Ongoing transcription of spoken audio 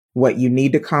What you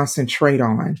need to concentrate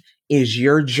on is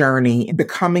your journey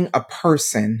becoming a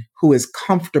person who is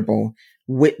comfortable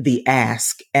with the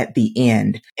ask at the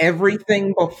end.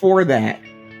 Everything before that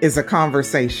is a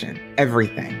conversation.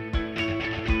 Everything.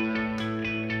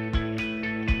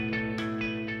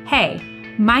 Hey,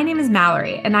 my name is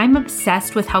Mallory, and I'm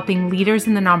obsessed with helping leaders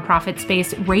in the nonprofit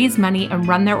space raise money and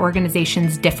run their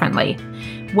organizations differently.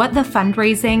 What the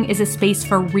Fundraising is a space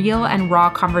for real and raw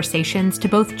conversations to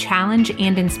both challenge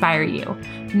and inspire you.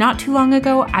 Not too long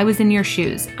ago, I was in your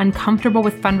shoes, uncomfortable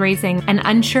with fundraising and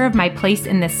unsure of my place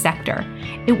in this sector.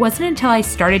 It wasn't until I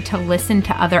started to listen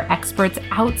to other experts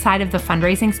outside of the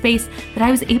fundraising space that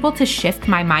I was able to shift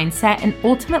my mindset and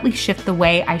ultimately shift the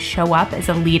way I show up as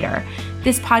a leader.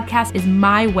 This podcast is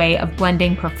my way of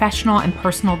blending professional and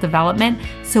personal development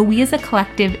so we as a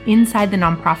collective inside the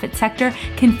nonprofit sector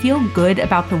can feel good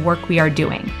about the work we are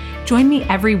doing. Join me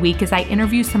every week as I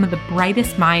interview some of the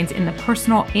brightest minds in the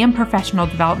personal and professional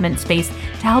development space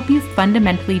to help you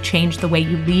fundamentally change the way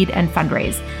you lead and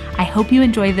fundraise. I hope you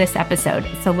enjoy this episode,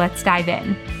 so let's dive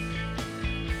in.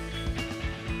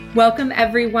 Welcome,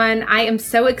 everyone. I am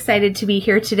so excited to be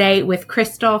here today with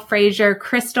Kristal Frazier.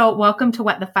 Kristal, welcome to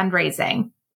What the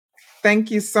Fundraising.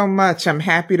 Thank you so much. I'm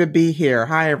happy to be here.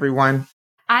 Hi, everyone.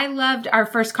 I loved our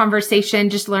first conversation,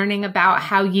 just learning about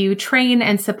how you train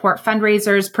and support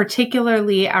fundraisers,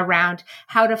 particularly around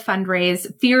how to fundraise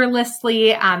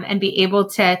fearlessly and be able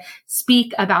to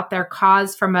speak about their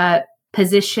cause from a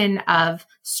position of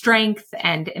strength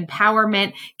and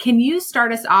empowerment. Can you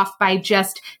start us off by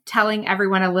just telling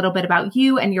everyone a little bit about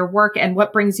you and your work and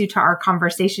what brings you to our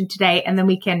conversation today? And then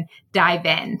we can dive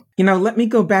in. Let me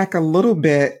go back a little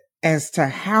bit as to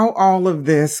how all of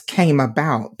this came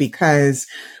about, because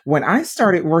when I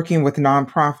started working with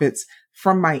nonprofits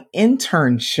from my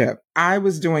internship, I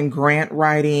was doing grant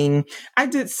writing. I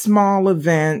did small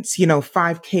events,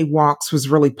 5K walks was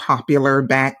really popular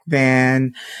back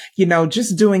then,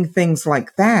 just doing things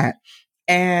like that.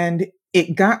 And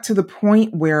it got to the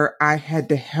point where I had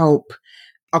to help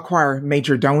acquire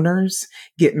major donors,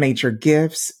 get major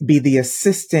gifts, be the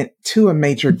assistant to a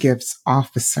major gifts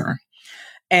officer.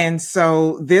 And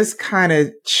so this kind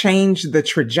of changed the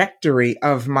trajectory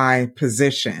of my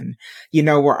position,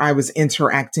 where I was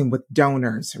interacting with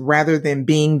donors rather than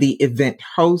being the event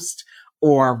host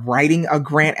or writing a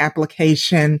grant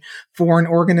application for an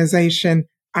organization.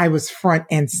 I was front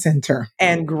and center.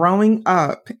 And growing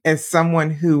up as someone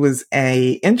who was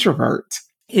an introvert,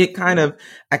 I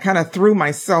kind of threw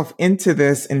myself into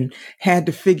this and had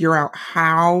to figure out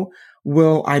how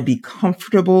will I be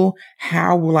comfortable?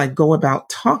 How will I go about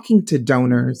talking to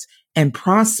donors and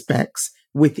prospects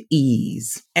with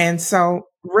ease? And so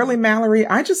really, Mallory,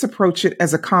 I just approach it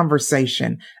as a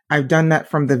conversation. I've done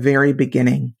that from the very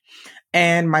beginning.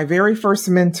 And my very first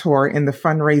mentor in the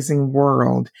fundraising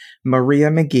world,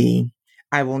 Maria McGee,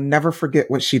 I will never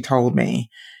forget what she told me.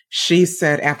 She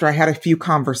said, after I had a few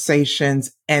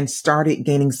conversations and started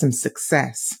gaining some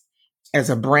success as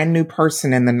a brand new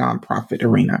person in the nonprofit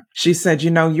arena, she said,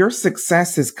 your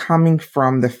success is coming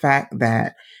from the fact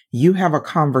that you have a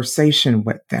conversation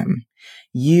with them.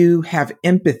 You have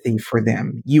empathy for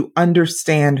them. You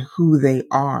understand who they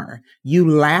are. You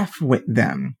laugh with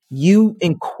them. You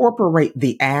incorporate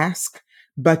the ask,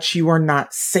 but you are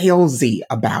not salesy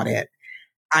about it.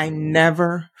 I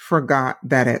never forgot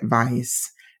that advice,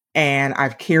 and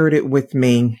I've carried it with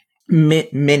me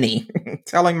many,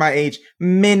 telling my age,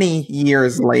 many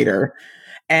years later.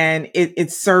 And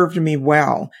it served me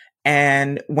well.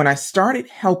 And when I started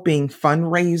helping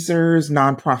fundraisers,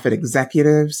 nonprofit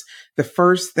executives, the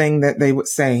first thing that they would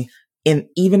say,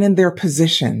 even in their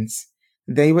positions,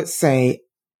 they would say,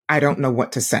 I don't know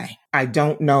what to say. I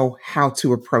don't know how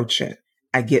to approach it.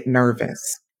 I get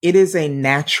nervous. It is a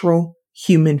natural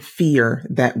human fear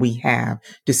that we have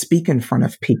to speak in front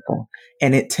of people,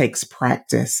 and it takes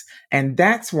practice. And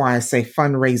that's why I say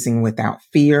fundraising without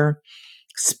fear,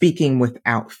 speaking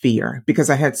without fear, because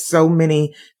I had so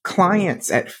many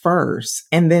clients at first,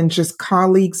 and then just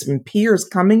colleagues and peers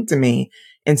coming to me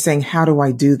and saying, how do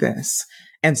I do this?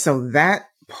 And so that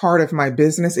part of my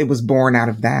business, it was born out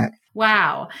of that.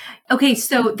 Wow. Okay.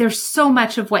 So there's so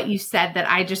much of what you said that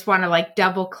I just want to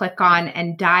double click on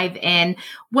and dive in.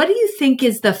 What do you think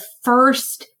is the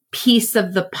first piece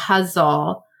of the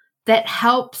puzzle that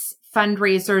helps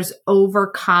fundraisers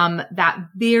overcome that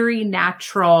very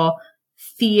natural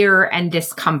fear and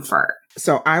discomfort?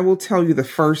 So I will tell you the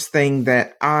first thing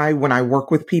that when I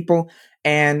work with people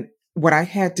and what I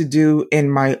had to do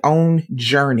in my own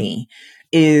journey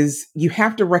is you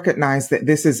have to recognize that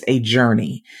this is a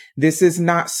journey. This is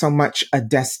not so much a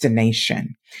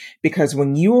destination, because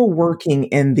when you are working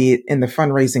in the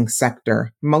fundraising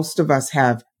sector, most of us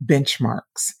have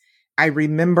benchmarks. I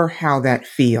remember how that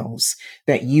feels,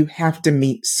 that you have to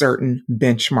meet certain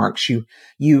benchmarks.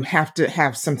 You have to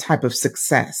have some type of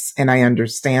success. And I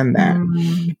understand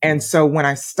that. And so when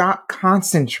I stopped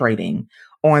concentrating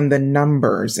on the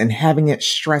numbers and having it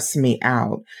stress me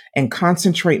out and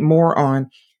concentrate more on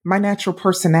my natural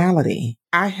personality,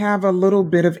 I have a little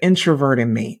bit of introvert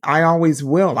in me. I always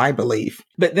will, I believe.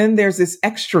 But then there's this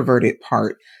extroverted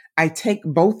part. I take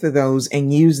both of those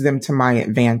and use them to my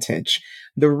advantage.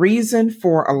 The reason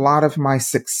for a lot of my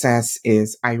success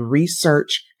is I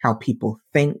research how people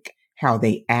think, how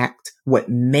they act, what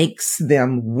makes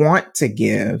them want to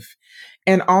give,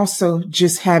 and also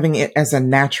just having it as a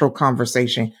natural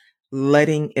conversation,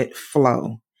 letting it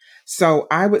flow. So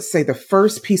I would say the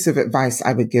first piece of advice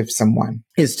I would give someone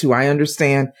is I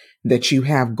understand that you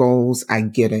have goals. I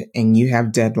get it. And you have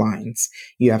deadlines.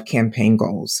 You have campaign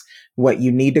goals. What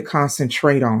you need to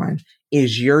concentrate on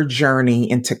is your journey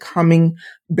into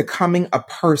becoming a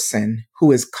person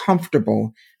who is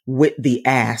comfortable with the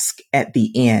ask at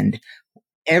the end.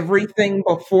 Everything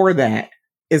before that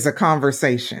is a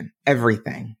conversation.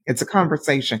 Everything. It's a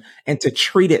conversation, and to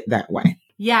treat it that way.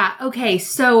 Yeah. Okay.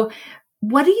 So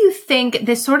what do you think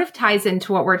this sort of ties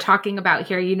into what we're talking about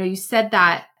here? You know, you said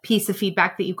that piece of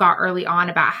feedback that you got early on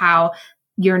about how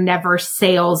you're never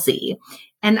salesy.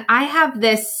 And I have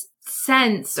this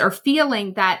sense or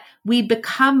feeling that we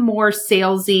become more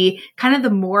salesy, kind of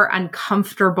the more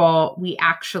uncomfortable we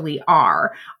actually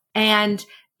are. And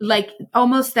like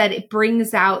almost that it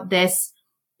brings out this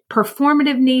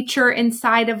performative nature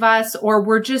inside of us, or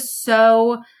we're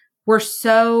so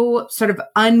sort of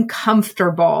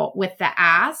uncomfortable with the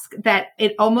ask that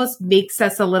it almost makes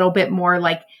us a little bit more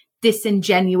like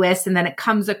disingenuous, and then it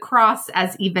comes across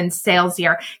as even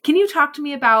salesier. Can you talk to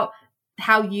me about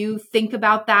how you think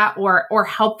about that, or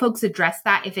help folks address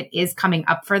that if it is coming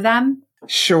up for them?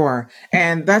 Sure.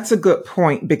 And that's a good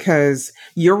point, because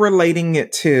you're relating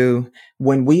it to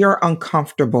when we are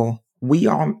uncomfortable, we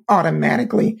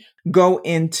automatically go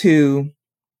into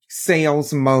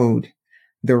sales mode.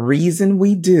 The reason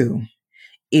we do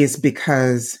is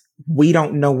because we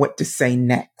don't know what to say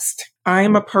next. I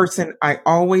am a person, I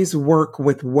always work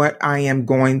with what I am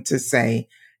going to say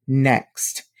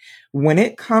next. When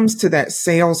it comes to that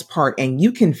sales part, and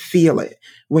you can feel it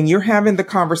when you're having the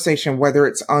conversation, whether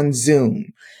it's on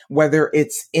Zoom, whether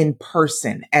it's in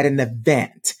person at an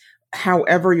event,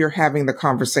 however you're having the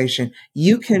conversation,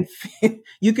 you can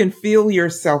feel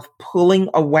yourself pulling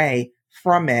away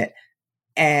from it,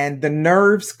 and the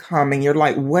nerves coming. You're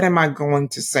like, what am I going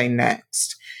to say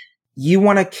next? You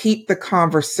want to keep the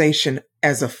conversation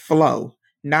as a flow,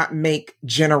 not make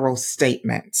general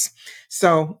statements.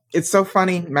 So it's so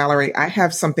funny, Mallory. I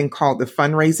have something called the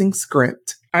fundraising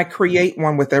script. I create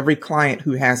one with every client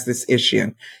who has this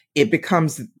issue. It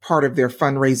becomes part of their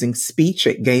fundraising speech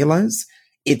at galas.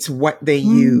 It's what they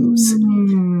use.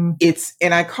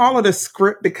 And I call it a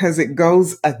script because it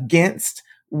goes against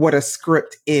what a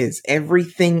script is.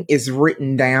 Everything is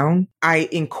written down. I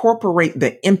incorporate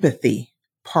the empathy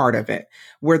part of it,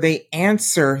 where they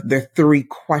answer the 3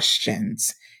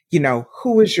 questions. You know,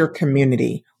 who is your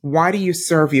community? Why do you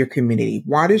serve your community?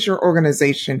 Why does your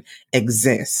organization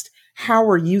exist? How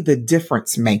are you the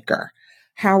difference maker?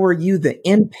 How are you the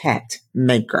impact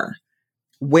maker?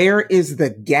 Where is the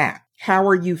gap? How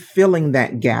are you filling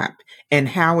that gap? And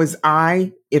how is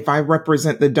if I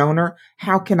represent the donor,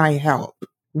 how can I help?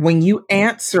 When you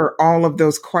answer all of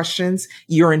those questions,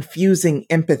 you're infusing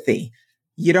empathy.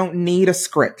 You don't need a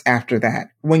script after that,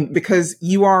 because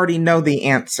you already know the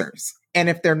answers. And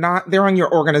if they're not, they're on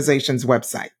your organization's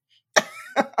website.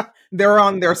 They're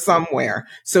on there somewhere.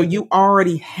 So you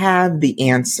already have the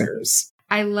answers.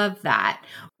 I love that.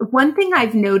 One thing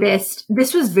I've noticed,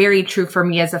 this was very true for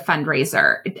me as a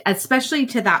fundraiser, especially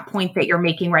to that point that you're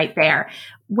making right there.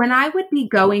 When I would be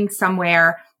going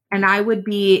somewhere and I would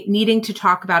be needing to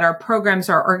talk about our programs,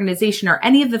 our organization, or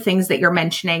any of the things that you're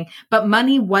mentioning, but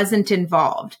money wasn't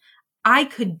involved, I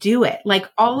could do it. Like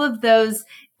all of those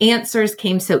answers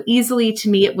came so easily to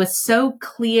me. It was so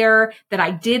clear that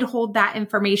I did hold that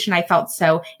information. I felt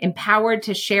so empowered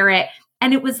to share it.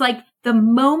 And it was like the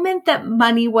moment that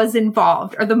money was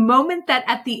involved, or the moment that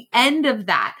at the end of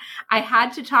that, I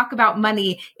had to talk about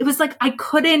money, it was like I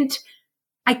couldn't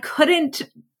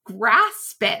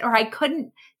grasp it, or I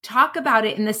couldn't talk about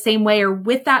it in the same way or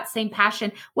with that same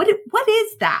passion. What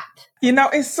is that?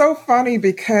 It's so funny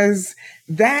because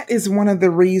that is one of the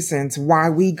reasons why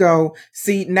we go,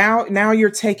 see, now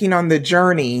you're taking on the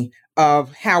journey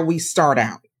of how we start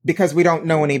out because we don't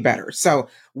know any better. So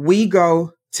we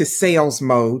go to sales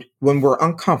mode when we're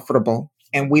uncomfortable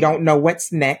and we don't know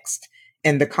what's next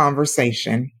in the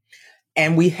conversation.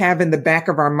 And we have in the back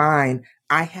of our mind,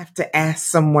 I have to ask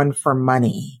someone for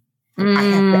money. I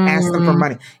have to ask them for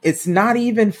money. It's not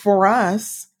even for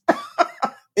us.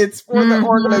 It's for the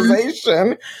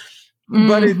organization,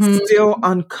 but it's still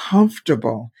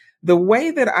uncomfortable. The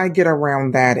way that I get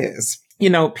around that is,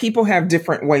 people have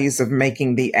different ways of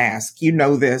making the ask. You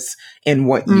know this in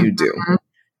what you do.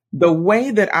 The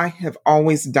way that I have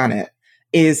always done it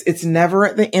is it's never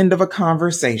at the end of a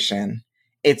conversation.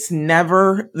 It's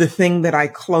never the thing that I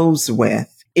close with.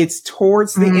 It's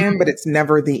towards the end, but it's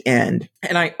never the end.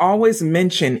 And I always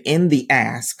mention in the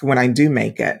ask when I do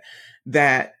make it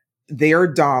that their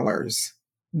dollars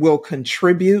will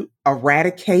contribute,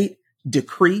 eradicate,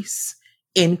 decrease,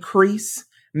 increase,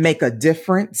 make a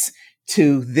difference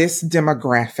to this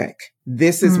demographic.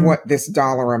 This is what this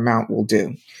dollar amount will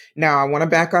do. Now, I want to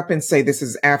back up and say this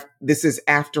is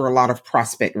after a lot of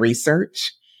prospect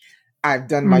research. I've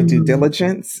done my due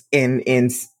diligence in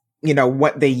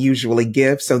what they usually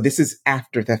give. So this is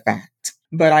after the fact.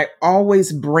 But I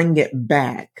always bring it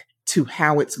back to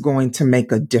how it's going to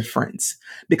make a difference,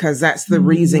 because that's the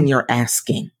reason you're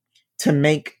asking, to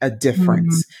make a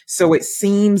difference. So it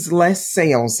seems less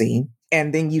salesy,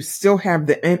 and then you still have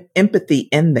the empathy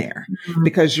in there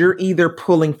because you're either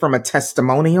pulling from a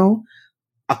testimonial,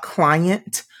 a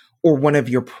client, or one of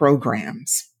your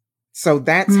programs. So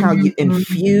that's how you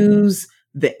infuse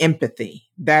the empathy.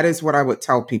 That is what I would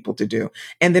tell people to do.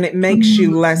 And then it makes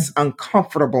you less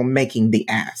uncomfortable making the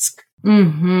ask.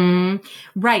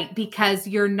 Right. Because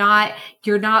you're not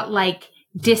like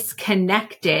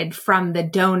disconnected from the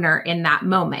donor in that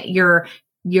moment.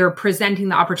 You're presenting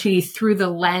the opportunity through the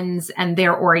lens and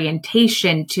their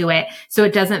orientation to it. So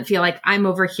it doesn't feel like I'm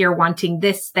over here wanting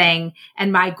this thing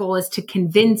and my goal is to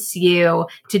convince you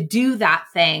to do that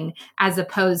thing, as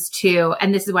opposed to,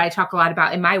 and this is what I talk a lot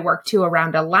about in my work too,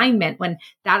 around alignment. When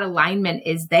that alignment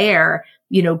is there,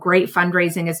 great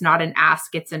fundraising is not an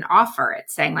ask, it's an offer.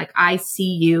 It's saying like, I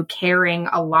see you caring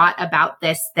a lot about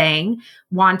this thing,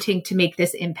 wanting to make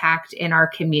this impact in our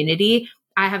community.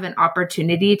 I have an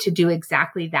opportunity to do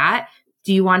exactly that.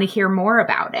 Do you want to hear more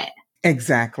about it?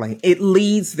 Exactly. It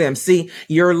leads them. See,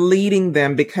 you're leading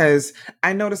them, because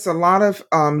I notice a lot of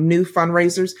new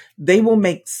fundraisers, they will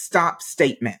make stop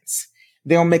statements.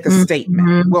 They'll make a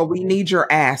statement. Well, we need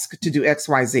your ask to do X,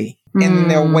 Y, Z. And then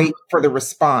they'll wait for the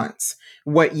response.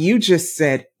 What you just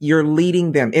said, you're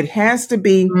leading them. It has to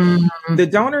be the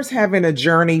donors having a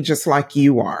journey just like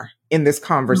you are in this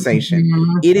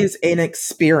conversation. It is an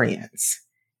experience,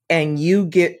 and you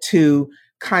get to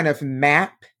kind of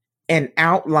map and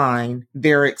outline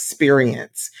their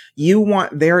experience. You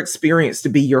want their experience to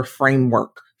be your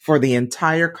framework for the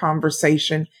entire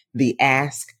conversation, the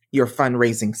ask, your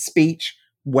fundraising speech,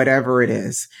 whatever it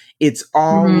is. It's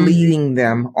all leading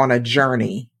them on a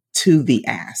journey to the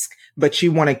ask, but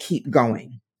you want to keep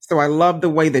going. So I love the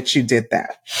way that you did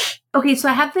that. Okay. So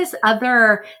I have this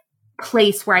other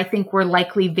place where I think we're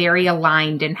likely very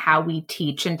aligned in how we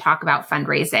teach and talk about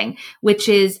fundraising, which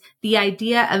is the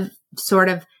idea of sort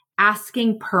of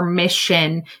asking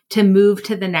permission to move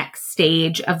to the next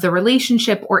stage of the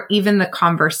relationship or even the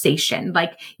conversation.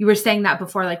 Like you were saying that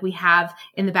before, like we have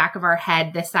in the back of our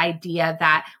head this idea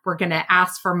that we're going to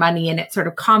ask for money, and it sort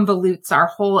of convolutes our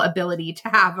whole ability to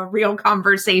have a real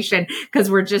conversation because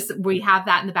we have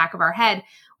that in the back of our head.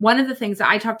 One of the things that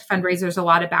I talk to fundraisers a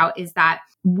lot about is that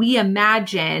we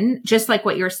imagine, just like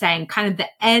what you're saying, kind of the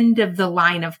end of the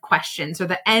line of questions or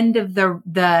the end of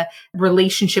the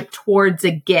relationship towards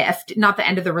a gift, not the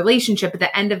end of the relationship, but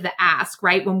the end of the ask,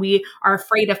 right? When we are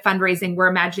afraid of fundraising, we're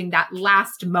imagining that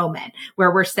last moment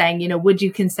where we're saying, would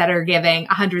you consider giving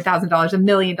 $100,000, $1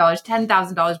 million,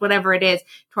 $10,000, whatever it is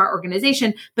to our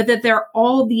organization, but that there are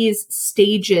all these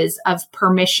stages of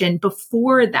permission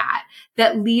before that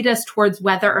lead us towards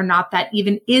whether or not that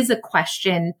even is a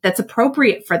question that's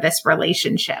appropriate for this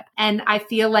relationship. And I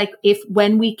feel like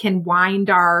when we can wind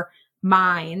our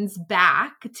minds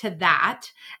back to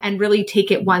that and really take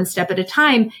it one step at a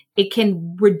time, it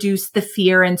can reduce the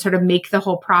fear and sort of make the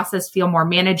whole process feel more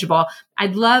manageable.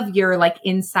 I'd love your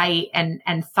insight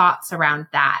and thoughts around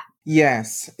that.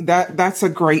 Yes, that's a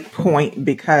great point,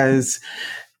 because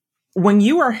when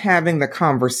you are having the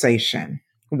conversation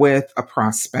with a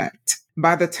prospect,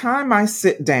 by the time I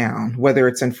sit down, whether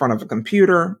it's in front of a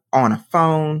computer, on a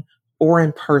phone, or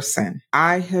in person.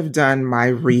 I have done my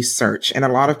research, and a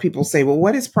lot of people say, well,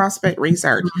 what is prospect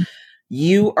research?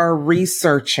 You are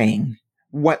researching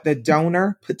what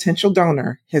the potential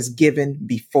donor has given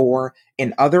before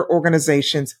in other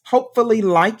organizations, hopefully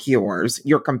like yours,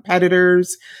 your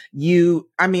competitors.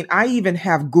 I even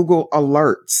have Google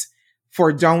alerts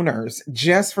for donors,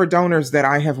 just for donors that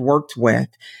I have worked with,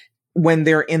 when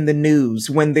they're in the news,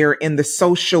 when they're in the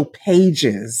social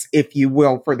pages, if you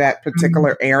will, for that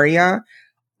particular area.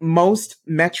 Most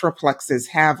metroplexes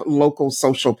have local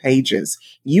social pages.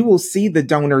 You will see the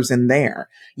donors in there.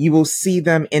 You will see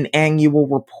them in annual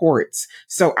reports.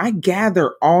 So I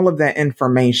gather all of that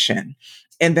information,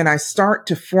 and then I start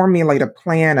to formulate a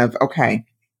plan of, okay,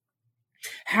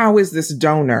 how is this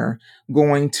donor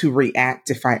going to react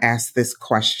if I ask this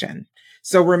question?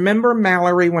 So remember,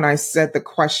 Mallory, when I said the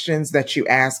questions that you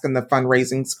ask in the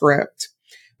fundraising script?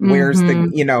 Where's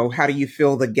how do you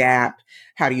fill the gap?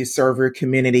 How do you serve your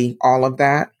community? All of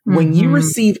that. When you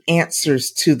receive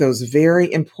answers to those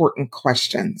very important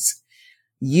questions,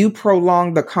 you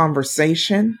prolong the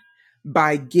conversation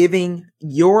by giving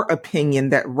your opinion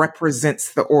that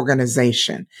represents the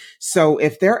organization. So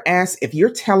if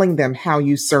you're telling them how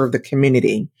you serve the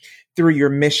community through your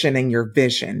mission and your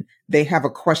vision, they have a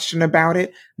question about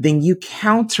it, then you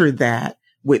counter that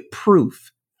with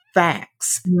proof,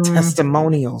 facts,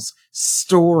 testimonials,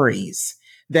 stories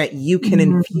that you can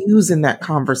infuse in that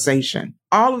conversation.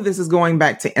 All of this is going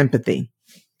back to empathy.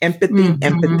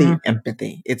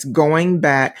 Empathy. It's going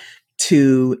back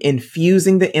to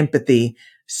infusing the empathy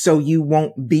so you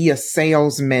won't be a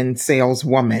saleswoman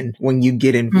when you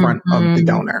get in front of the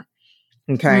donor.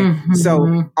 Okay.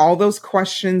 So all those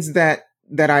questions that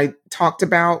I talked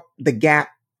about, the gap,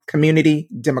 community,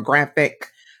 demographic,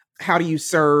 how do you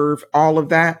serve, all of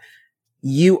that,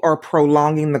 you are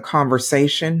prolonging the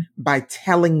conversation by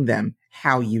telling them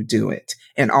how you do it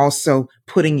and also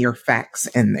putting your facts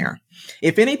in there.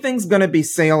 If anything's going to be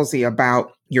salesy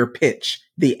about your pitch,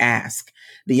 the ask,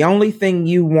 the only thing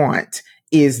you want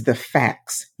is the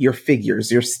facts, your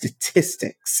figures, your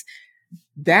statistics.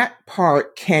 That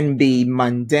part can be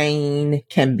mundane,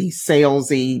 can be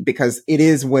salesy, because it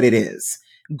is what it is.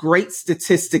 Great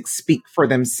statistics speak for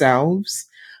themselves,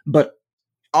 but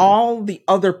all the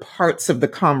other parts of the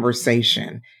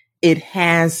conversation, it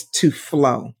has to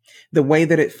flow. The way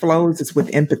that it flows is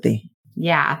with empathy.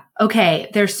 Yeah. Okay.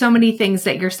 There's so many things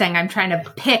that you're saying. I'm trying to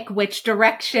pick which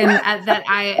direction that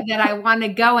I want to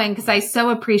go in, because I so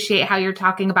appreciate how you're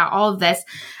talking about all of this.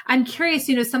 I'm curious,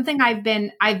 something I've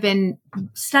been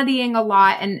studying a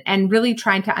lot and really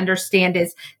trying to understand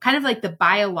is kind of like the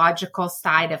biological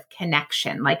side of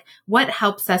connection, like what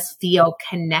helps us feel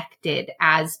connected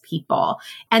as people.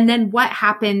 And then what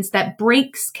happens that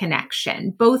breaks connection,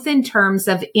 both in terms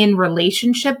of in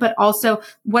relationship, but also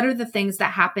what are the things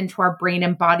that happen to our brain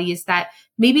and bodies that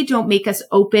maybe don't make us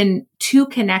open to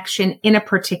connection in a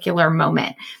particular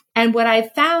moment. And what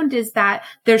I've found is that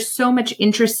there's so much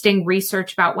interesting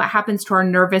research about what happens to our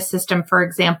nervous system, for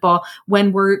example,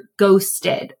 when we're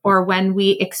ghosted or when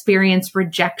we experience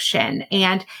rejection,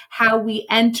 and how we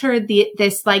enter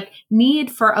this like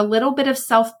need for a little bit of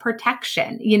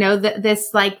self-protection, this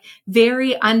like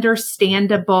very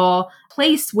understandable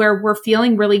place where we're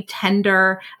feeling really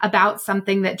tender about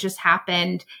something that just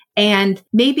happened. And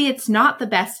maybe it's not the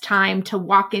best time to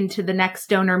walk into the next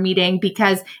donor meeting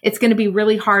because it's going to be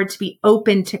really hard to be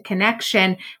open to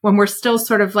connection when we're still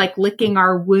sort of like licking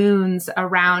our wounds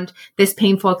around this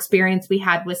painful experience we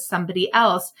had with somebody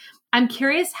else. I'm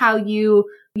curious how you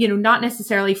not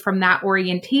necessarily from that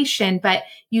orientation, but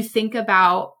you think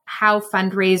about how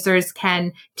fundraisers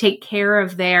can take care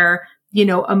of their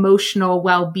emotional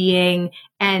well-being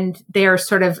and their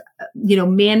sort of,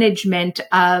 management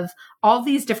of all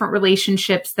these different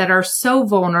relationships that are so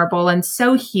vulnerable and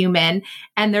so human.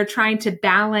 And they're trying to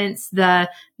balance the,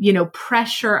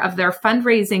 pressure of their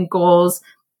fundraising goals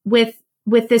with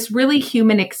this really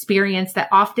human experience that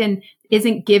often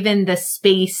isn't given the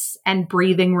space and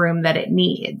breathing room that it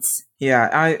needs.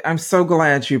 Yeah, I'm so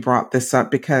glad you brought this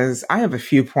up, because I have a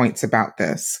few points about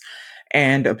this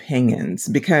and opinions,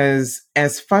 because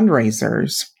as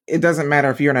fundraisers, it doesn't matter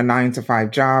if you're in a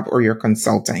 9-to-5 job or you're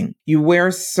consulting. You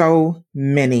wear so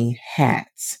many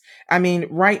hats. I mean,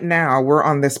 right now we're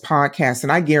on this podcast,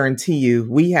 and I guarantee you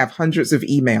we have hundreds of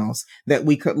emails that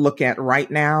we could look at right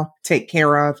now, take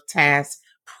care of, tasks,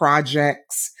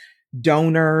 projects,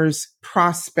 donors,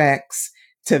 prospects,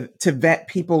 to vet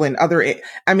people in other,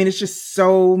 it's just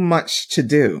so much to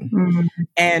do. Mm-hmm.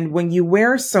 And when you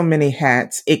wear so many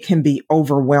hats, it can be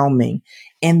overwhelming.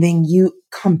 And then you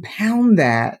compound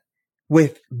that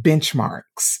with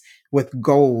benchmarks, with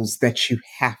goals that you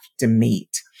have to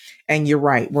meet. And you're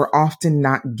right. We're often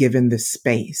not given the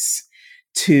space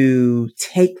to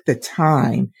take the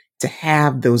time to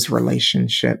have those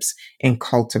relationships and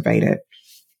cultivate it.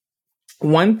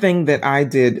 One thing that I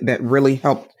did that really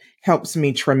helps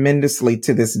me tremendously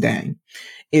to this day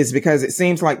is because it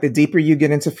seems like the deeper you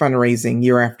get into fundraising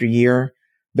year after year,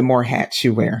 the more hats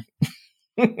you wear.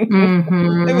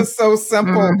 Mm-hmm. It was so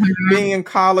simple being in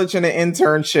college and an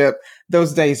internship.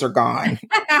 Those days are gone.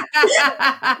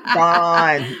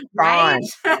 Gone. Right?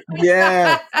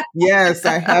 Yes. Yes.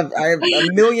 I have a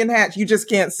million hats. You just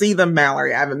can't see them,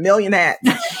 Mallory. I have a million hats.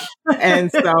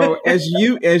 And so as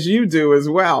you do as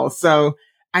well. So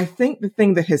I think the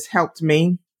thing that has helped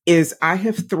me is I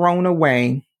have thrown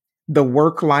away the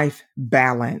work-life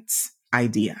balance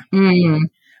idea.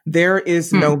 There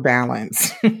is no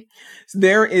balance.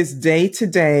 There is day to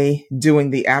day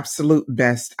doing the absolute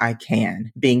best I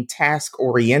can, being task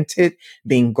oriented,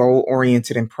 being goal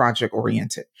oriented and project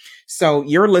oriented. So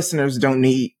your listeners don't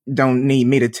need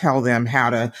me to tell them how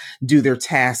to do their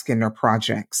task and their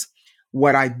projects.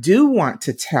 What I do want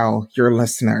to tell your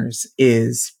listeners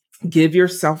is give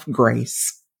yourself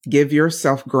grace. Give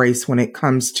yourself grace when it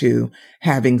comes to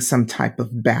having some type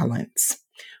of balance.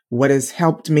 What has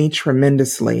helped me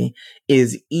tremendously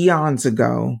is eons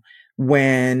ago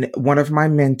when one of my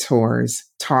mentors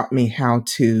taught me how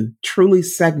to truly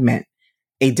segment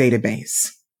a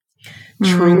database.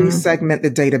 Truly segment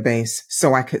the database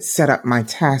so I could set up my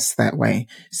tasks that way,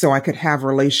 so I could have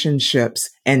relationships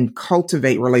and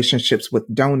cultivate relationships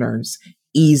with donors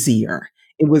easier.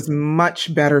 It was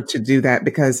much better to do that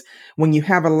because when you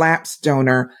have a lapsed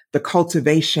donor, the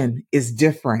cultivation is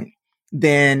different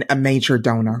than a major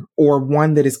donor or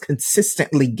one that is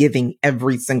consistently giving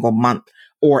every single month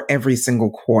or every single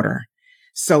quarter.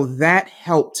 So that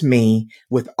helped me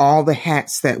with all the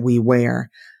hats that we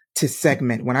wear to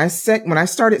segment. When I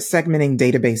started segmenting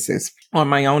databases on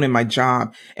my own in my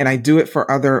job, and I do it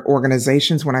for other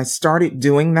organizations, when I started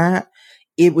doing that,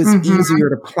 it was easier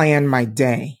to plan my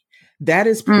day. That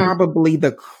is probably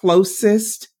the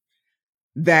closest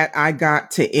that I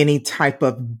got to any type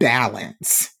of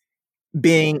balance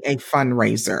being a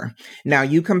fundraiser. Now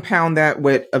you compound that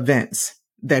with events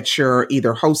that you're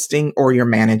either hosting or you're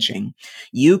managing.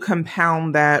 You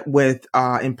compound that with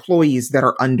employees that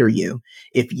are under you.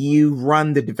 If you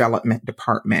run the development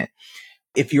department,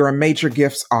 if you're a major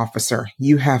gifts officer,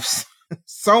 you have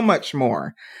so much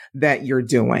more that you're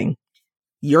doing.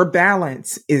 Your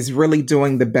balance is really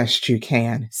doing the best you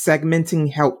can.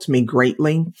 Segmenting helped me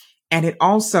greatly. And it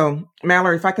also,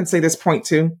 Mallory, if I can say this point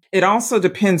too, it also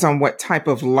depends on what type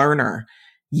of learner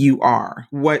you are,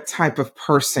 what type of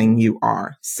person you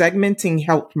are. Segmenting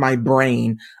helped my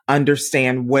brain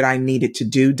understand what I needed to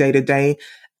do day to day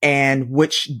and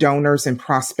which donors and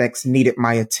prospects needed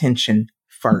my attention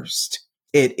first.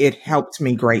 It helped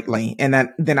me greatly. And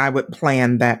then I would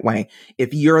plan that way.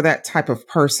 If you're that type of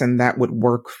person, that would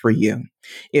work for you.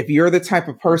 If you're the type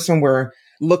of person where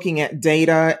looking at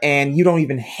data and you don't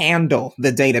even handle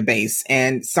the database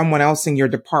and someone else in your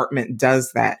department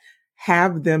does that,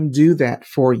 have them do that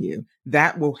for you.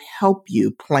 That will help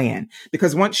you plan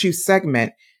because once you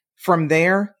segment from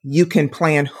there, you can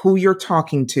plan who you're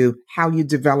talking to, how you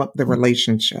develop the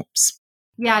relationships.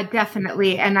 Yeah,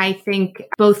 definitely. And I think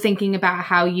both thinking about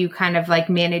how you kind of like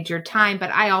manage your time, but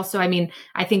I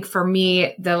think for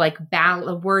me,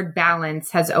 the word balance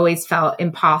has always felt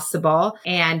impossible.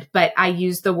 But I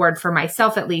use the word for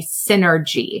myself, at least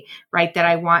synergy, right? That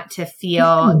I want to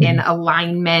feel in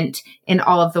alignment in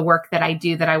all of the work that I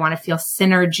do, that I want to feel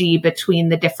synergy between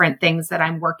the different things that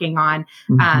I'm working on.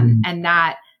 And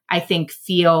that I think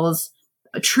feels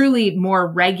truly more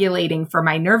regulating for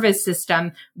my nervous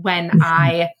system when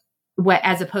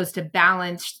as opposed to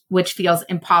balanced, which feels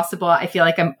impossible. I feel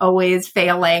like I'm always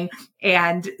failing.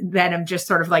 And then I'm just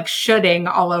sort of like shooting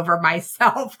all over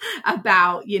myself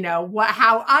about,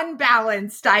 how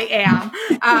unbalanced I am.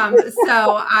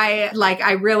 So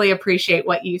I really appreciate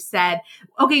what you said.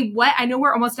 Okay. I know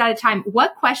we're almost out of time.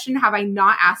 What question have I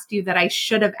not asked you that I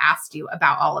should have asked you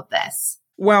about all of this?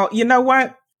 Well, you know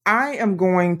what? I am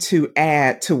going to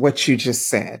add to what you just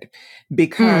said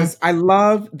because I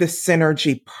love the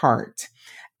synergy part.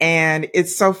 And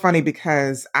it's so funny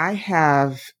because I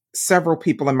have several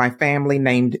people in my family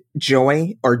named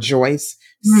Joy or Joyce,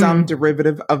 some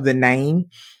derivative of the name.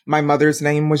 My mother's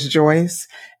name was Joyce.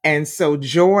 And so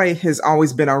joy has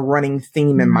always been a running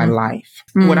theme in my life.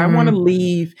 What I want to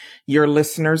leave your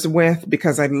listeners with,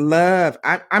 because I'm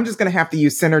just going to have to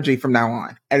use synergy from now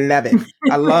on. I love it.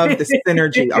 I love the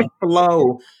synergy of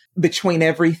flow between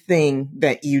everything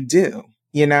that you do,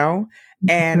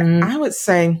 And I would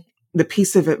say the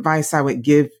piece of advice I would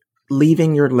give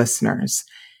leaving your listeners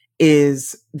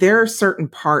is there are certain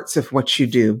parts of what you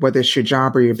do, whether it's your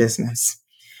job or your business,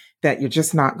 that you're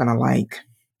just not going to like.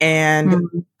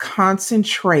 And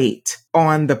concentrate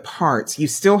on the parts. You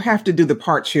still have to do the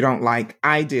parts you don't like.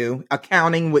 I do.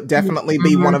 Accounting would definitely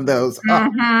be one of those.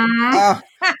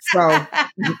 So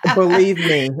believe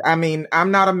me, I mean,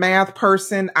 I'm not a math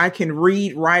person. I can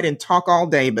read, write, and talk all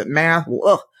day, but math,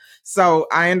 ugh. So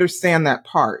I understand that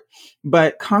part.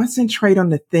 But concentrate on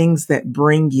the things that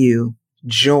bring you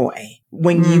joy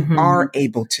when you are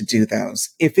able to do those.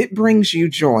 If it brings you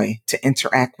joy to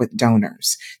interact with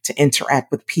donors, to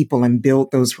interact with people and build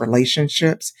those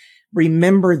relationships,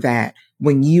 remember that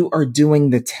when you are doing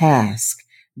the task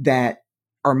that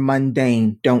are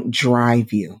mundane, don't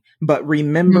drive you, but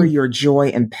remember your joy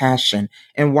and passion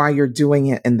and why you're doing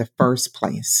it in the first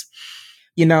place.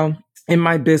 You know, in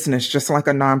my business, just like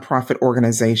a nonprofit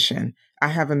organization, I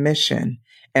have a mission,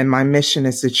 and my mission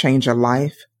is to change a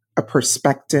life, a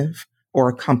perspective, or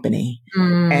a company.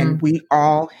 And we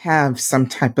all have some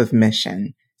type of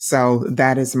mission. So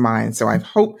that is mine. So I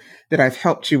hope that I've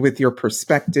helped you with your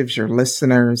perspectives, your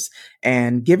listeners,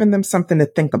 and given them something to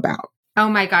think about. Oh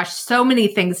my gosh, so many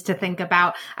things to think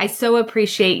about. I so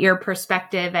appreciate your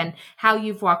perspective and how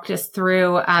you've walked us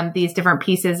through these different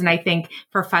pieces. And I think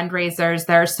for fundraisers,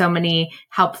 there are so many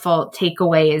helpful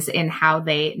takeaways in how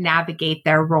they navigate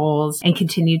their roles and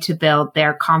continue to build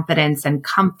their confidence and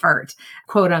comfort,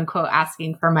 quote unquote,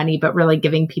 asking for money, but really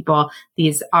giving people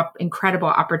these incredible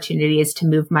opportunities to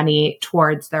move money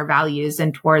towards their values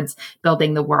and towards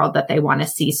building the world that they want to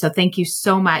see. So thank you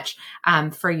so much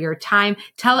for your time.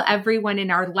 Tell everyone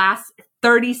in our last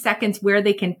 30 seconds where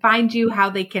they can find you, how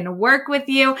they can work with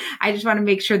you. I just want to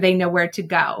make sure they know where to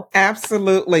go.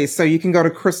 Absolutely. So you can go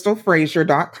to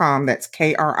KristalFrazier.com. That's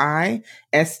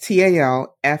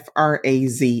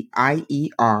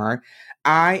KristalFrazier.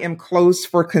 I am closed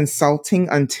for consulting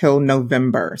until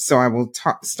November. So I will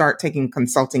start taking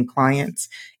consulting clients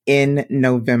in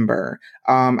November.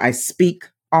 I speak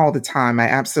all the time. I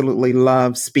absolutely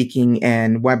love speaking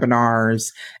in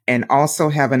webinars and also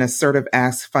have an assertive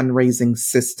ask fundraising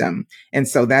system. And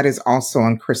so that is also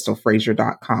on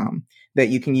KristalFrazier.com that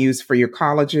you can use for your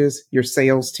colleges, your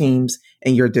sales teams,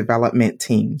 and your development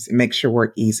teams. It makes your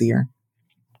work easier.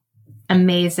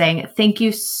 Amazing. Thank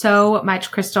you so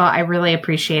much, Kristal. I really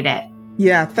appreciate it.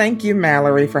 Yeah. Thank you,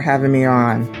 Mallory, for having me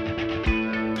on.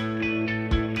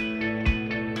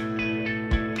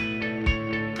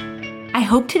 I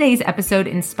hope today's episode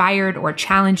inspired or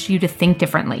challenged you to think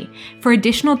differently. For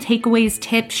additional takeaways,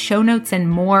 tips, show notes, and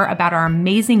more about our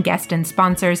amazing guests and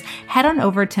sponsors, head on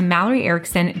over to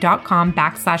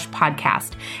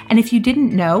MalloryErickson.com/podcast. And if you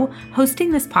didn't know,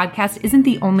 hosting this podcast isn't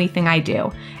the only thing I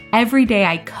do. Every day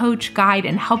I coach, guide,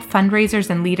 and help fundraisers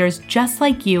and leaders just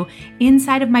like you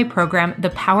inside of my program, the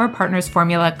Power Partners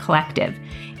Formula Collective.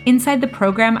 Inside the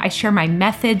program, I share my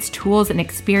methods, tools, and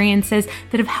experiences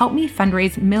that have helped me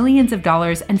fundraise millions of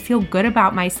dollars and feel good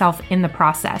about myself in the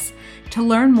process. To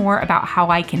learn more about how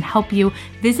I can help you,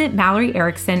 visit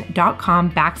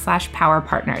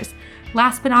MalloryErickson.com/powerpartners.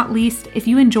 Last but not least, if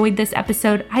you enjoyed this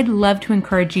episode, I'd love to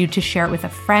encourage you to share it with a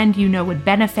friend you know would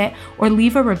benefit or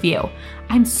leave a review.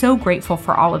 I'm so grateful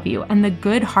for all of you and the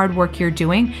good hard work you're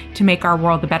doing to make our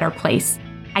world a better place.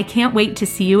 I can't wait to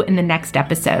see you in the next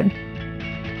episode.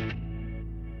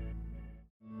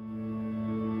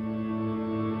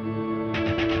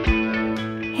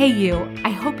 Hey you,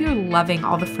 I hope you're loving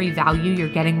all the free value you're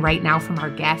getting right now from our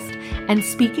guest. And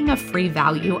speaking of free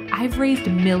value, I've raised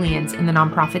millions in the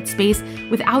nonprofit space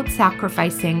without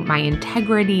sacrificing my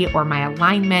integrity or my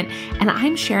alignment, and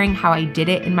I'm sharing how I did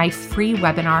it in my free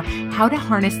webinar, How to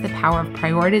Harness the Power of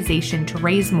Prioritization to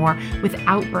Raise More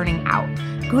Without Burning Out.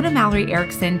 Go to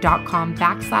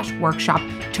MalloryErickson.com/workshop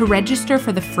to register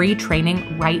for the free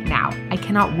training right now. I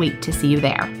cannot wait to see you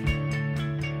there.